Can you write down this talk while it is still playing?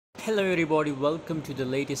Hello everybody, welcome to the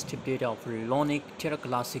latest update of Lunc Terra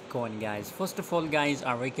Classic coin guys. First of all guys,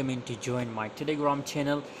 I recommend to join my Telegram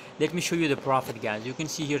channel. Let me show you the profit guys. You can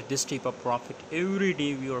see here this type of profit. Every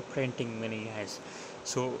day we are printing money guys.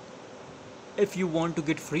 So if you want to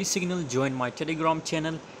get free signal, join my Telegram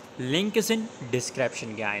channel. Link is in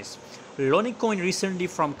description guys. Lunc coin recently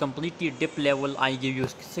from completely dip level, I give you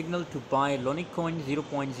signal to buy Lunc coin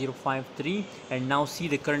 0.053, and now see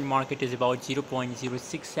the current market is about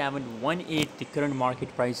 0.06718, the current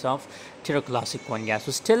market price of Terra Classic coin guys.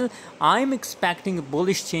 So still I'm expecting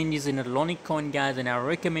bullish changes in a Lunc coin guys, and I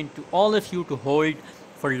recommend to all of you to hold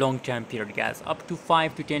for long term period guys, up to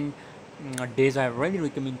 5 to 10 days. I really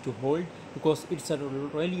recommend to hold because it's a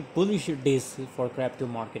really bullish days for crypto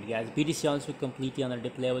market guys. BTC also completely on the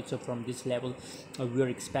dip level, so from this level we are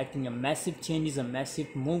expecting a massive changes, a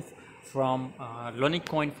massive move from Lunc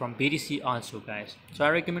coin from BTC also guys. So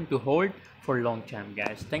I recommend to hold for long term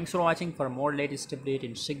guys. Thanks for watching. For more latest update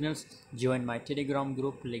and signals, join my Telegram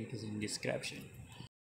group, link is in description.